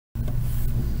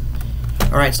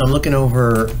All right, so I'm looking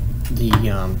over the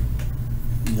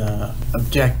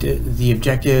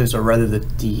objectives, or rather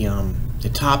the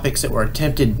topics that were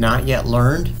attempted not yet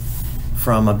learned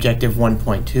from Objective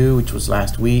 1.2, which was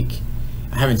last week.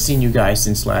 I haven't seen you guys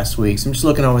since last week, so I'm just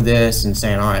looking over this and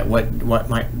saying, all right, what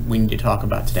might we need to talk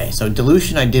about today? So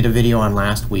dilution, I did a video on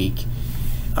last week.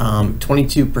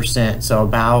 22%, so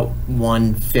about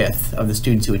 1/5 of the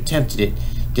students who attempted it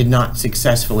did not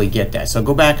successfully get that. So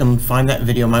go back and find that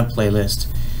video in my playlist.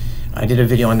 I did a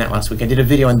video on that last week. I did a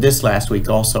video on this last week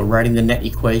also, writing the net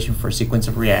equation for a sequence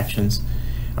of reactions.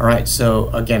 All right, so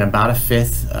again, about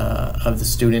 1/5 of the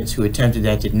students who attempted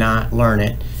that did not learn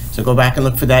it. So go back and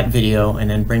look for that video and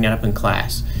then bring that up in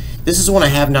class. This is one I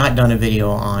have not done a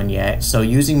video on yet. So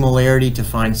using molarity to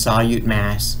find solute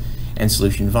mass and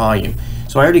solution volume.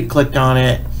 So I already clicked on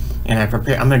it, and I'm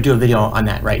going to do a video on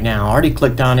that right now. I already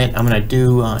clicked on it. I'm going to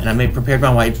do, and I prepared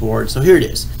my whiteboard. So here it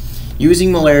is.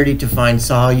 Using molarity to find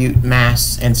solute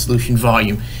mass and solution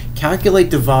volume.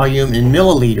 Calculate the volume in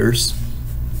milliliters.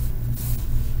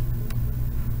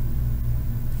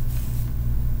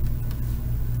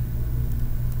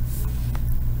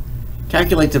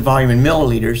 Calculate the volume in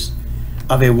milliliters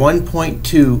of a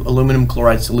 1.2 aluminum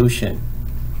chloride solution.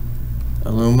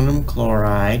 Aluminum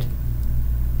chloride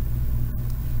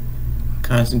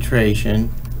concentration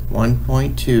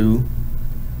 1.2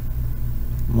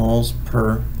 moles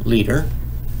per liter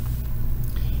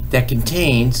that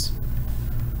contains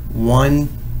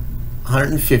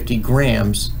 150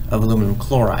 grams of aluminum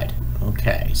chloride.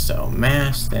 Okay, so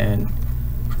mass then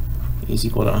is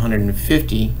equal to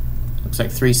 150. Looks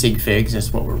like 3 sig figs.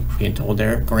 That's what we're being told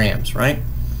there. Grams, right?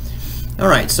 All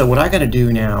right, so what I got to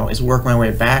do now is work my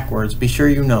way backwards. Be sure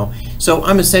you know. So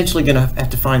I'm essentially going to have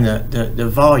to find the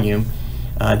volume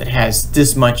that has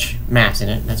this much mass in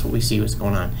it. That's what we see what's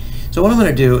going on. So what I'm going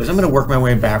to do is I'm going to work my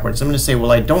way backwards. I'm going to say,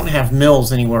 well, I don't have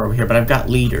mils anywhere over here, but I've got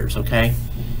liters, okay?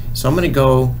 So I'm going to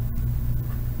go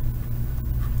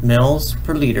mils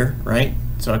per liter, right?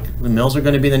 So the mils are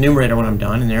going to be the numerator when I'm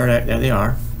done, and there they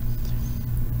are.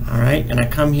 All right, and I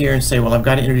come here and say, well, I've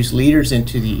got to introduce liters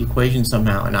into the equation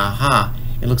somehow, and aha,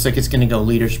 it looks like it's going to go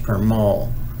liters per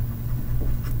mole,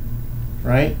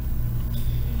 right?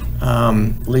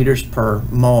 Liters per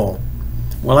mole.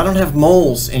 Well, I don't have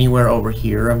moles anywhere over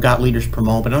here. I've got liters per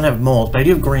mole, but I don't have moles, but I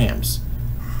do have grams.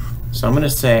 So I'm going to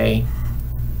say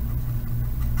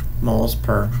moles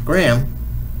per gram,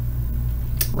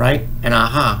 right? And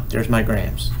aha, there's my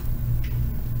grams.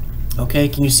 Okay,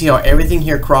 can you see how everything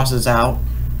here crosses out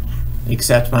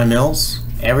except my mils?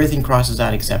 Everything crosses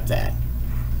out except that.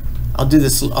 I'll do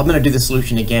this. I'm going to do the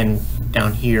solution again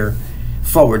down here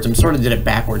forwards. I'm sort of did it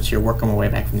backwards here, working my way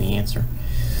back from the answer.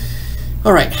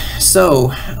 All right,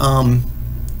 so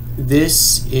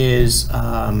this is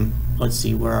let's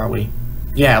see, where are we?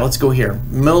 Yeah, let's go here.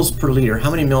 Mils per liter. How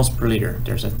many mils per liter?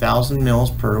 There's 1,000 mils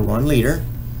per 1 liter,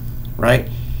 right?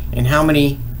 And how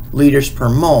many liters per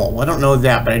mole? Well, I don't know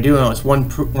that, but I do know it's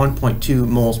 1.2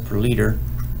 moles per liter.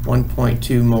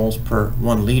 1.2 moles per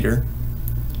 1 liter,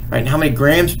 right? And how many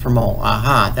grams per mole?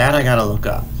 Aha, that I gotta look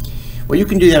up. Well, you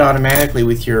can do that automatically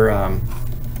with your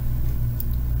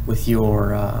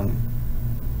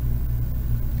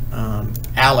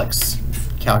Alex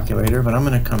calculator, but I'm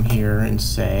gonna come here and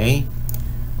say,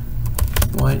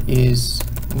 what is,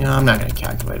 no, I'm not gonna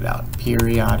calculate it out.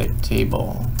 Periodic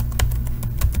table.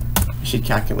 I should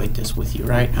calculate this with you,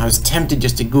 right? I was tempted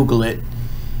just to Google it,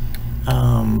 but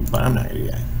I'm not gonna do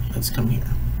that. Let's come here.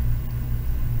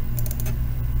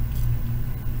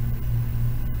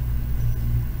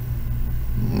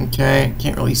 Okay,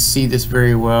 can't really see this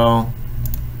very well.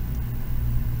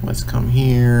 Let's come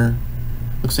here.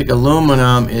 Looks like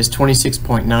aluminum is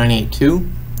 26.982.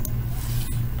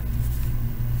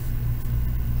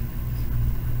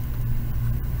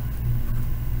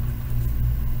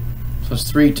 Plus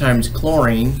 3 times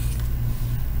chlorine,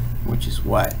 which is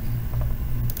what?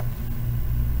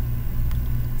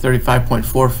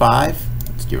 35.45.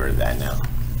 Let's get rid of that now.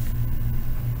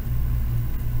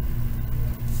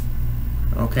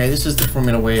 Okay, this is the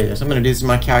formula way it is. I'm going to do this in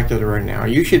my calculator right now.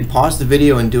 You should pause the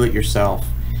video and do it yourself.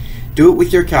 Do it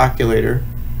with your calculator,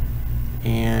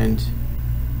 and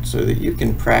so that you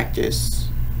can practice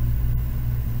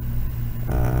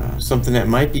something that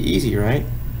might be easy, right?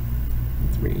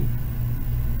 3.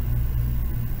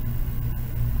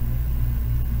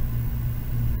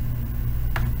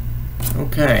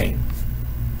 Okay,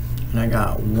 and I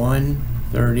got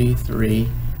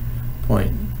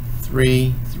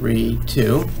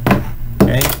 133.332.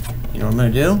 Okay, you know what I'm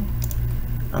going to do?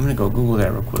 I'm going to go Google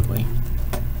that real quickly.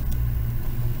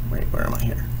 Wait, where am I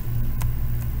here?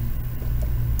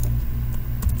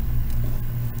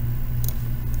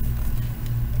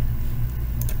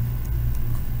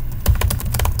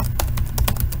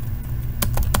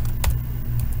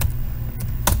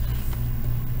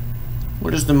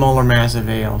 is the molar mass of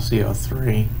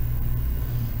AlCO3.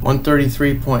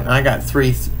 133. I got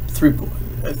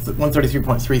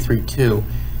 133.332.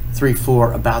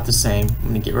 3.4, about the same. I'm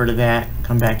going to get rid of that,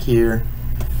 come back here,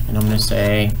 and I'm going to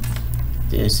say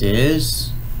this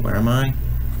is, where am I?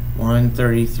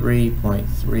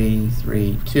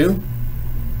 133.332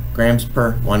 grams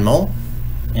per 1 mole.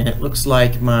 And it looks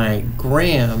like my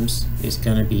grams is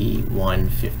going to be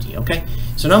 150. Okay,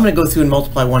 so now I'm going to go through and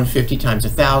multiply 150 times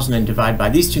 1,000 and divide by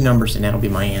these two numbers, and that'll be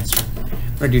my answer. I'm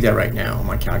going to do that right now on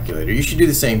my calculator. You should do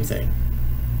the same thing.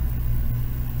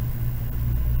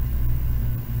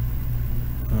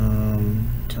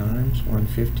 Times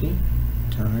 150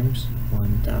 times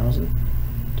 1,000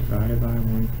 divided by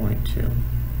 1.2.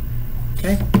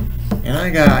 Okay, and I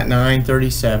got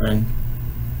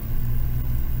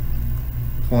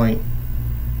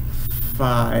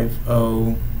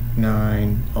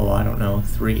 937.509. Oh, I don't know,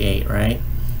 38, right?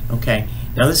 Okay,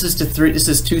 now this is this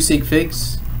is 2 sig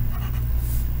figs.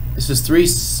 This is 3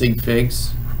 sig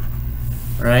figs,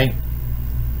 right?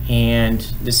 And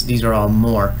these are all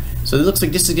more. So it looks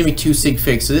like this is going to be 2 sig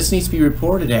figs. So this needs to be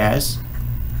reported as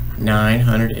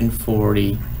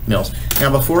 940 mils. Now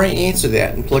before I answer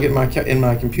that and plug it in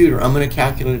my computer, I'm going to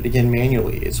calculate it again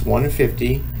manually. It's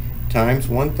 150 times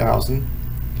 1,000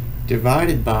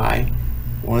 divided by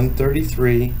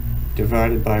 133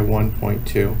 divided by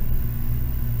 1.2.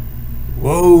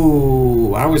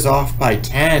 Whoa, I was off by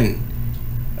 10.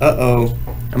 Uh-oh.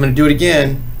 I'm going to do it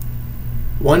again.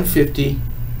 150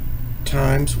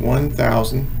 times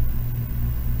 1,000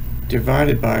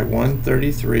 divided by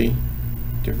 133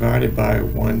 divided by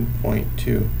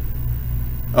 1.2.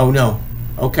 Oh no.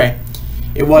 Okay.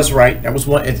 It was right. That was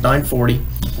it's 940.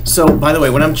 So by the way,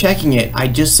 when I'm checking it, I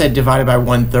just said divided by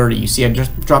 130. You see, I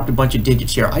just dropped a bunch of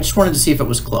digits here. I just wanted to see if it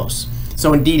was close.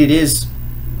 So indeed it is.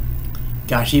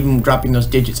 Gosh, even dropping those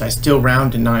digits, I still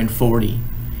round to 940.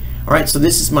 All right, so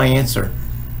this is my answer.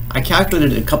 I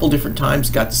calculated it a couple different times,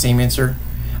 got the same answer.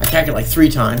 I calculated like 3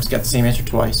 times, got the same answer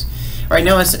twice. All right,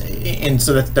 now that's what I'm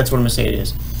going to say it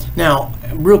is. Now,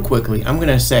 real quickly, I'm going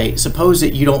to say, suppose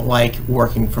that you don't like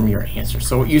working from your answer.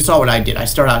 So you saw what I did. I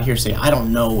start out here saying, I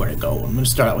don't know where to go. I'm going to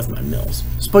start out with my mils.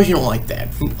 Suppose you don't like that.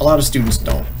 A lot of students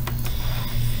don't.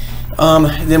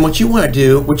 Then what you want to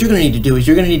do, what you're going to need to do is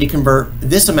you're going to need to convert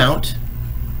this amount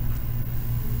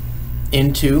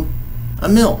into a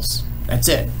mils. That's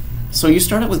it. So you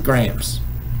start out with grams,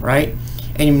 right?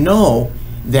 And you know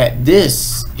that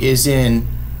this is in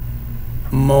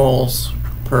moles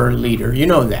per liter. You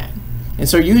know that. And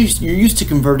so you're used to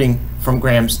converting from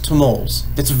grams to moles.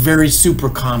 That's a very super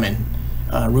common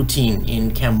routine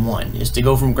in Chem 1, is to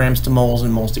go from grams to moles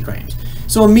and moles to grams.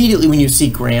 So immediately when you see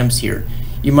grams here,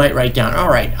 you might write down, all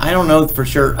right, I don't know for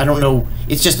sure, I don't know,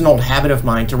 it's just an old habit of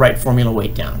mine to write formula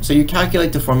weight down. So you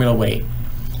calculate the formula weight,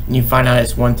 and you find out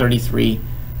it's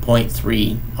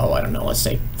 133.3, oh, I don't know, let's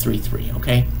say 33,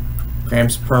 okay?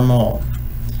 Grams per mole.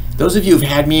 Those of you who've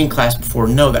had me in class before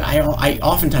know that I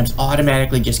oftentimes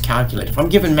automatically just calculate. If I'm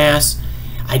given mass,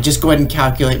 I just go ahead and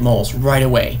calculate moles right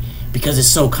away because it's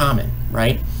so common,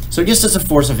 right? So just as a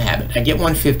force of habit, I get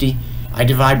 150, I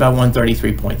divide by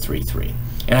 133.33,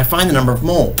 and I find the number of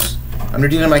moles. I'm going to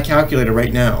do that on my calculator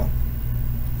right now.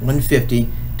 150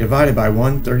 divided by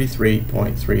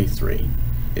 133.33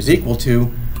 is equal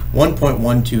to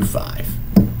 1.125.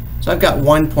 So I've got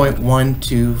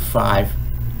 1.125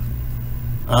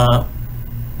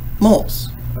 moles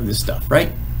of this stuff,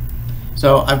 right?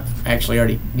 So I've actually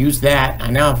already used that. I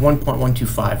now have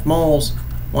 1.125 moles,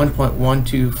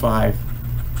 1.125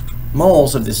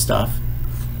 moles of this stuff.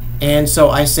 And so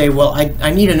I say, well,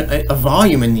 I need a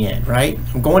volume in the end, right?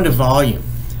 I'm going to volume.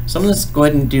 So I'm going to go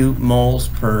ahead and do moles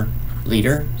per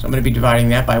liter. So I'm going to be dividing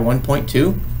that by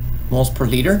 1.2 moles per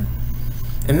liter.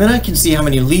 And then I can see how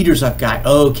many liters I've got.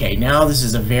 Okay, now this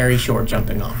is a very short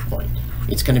jumping off point.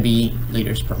 It's going to be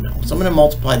liters per mil. So I'm going to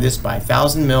multiply this by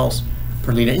 1,000 mils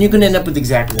per liter, and you're going to end up with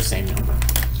exactly the same number.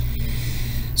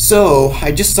 So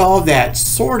I just solved that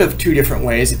sort of 2 different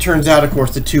ways. It turns out, of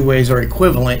course, the 2 ways are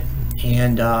equivalent.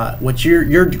 And what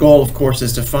your goal, of course,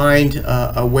 is to find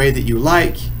a way that you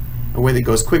like, a way that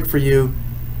goes quick for you.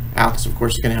 Alex, of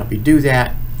course, is going to help you do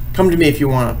that. Come to me if you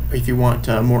want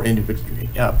more individual,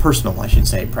 personal, I should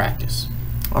say, practice.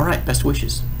 All right, best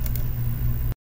wishes.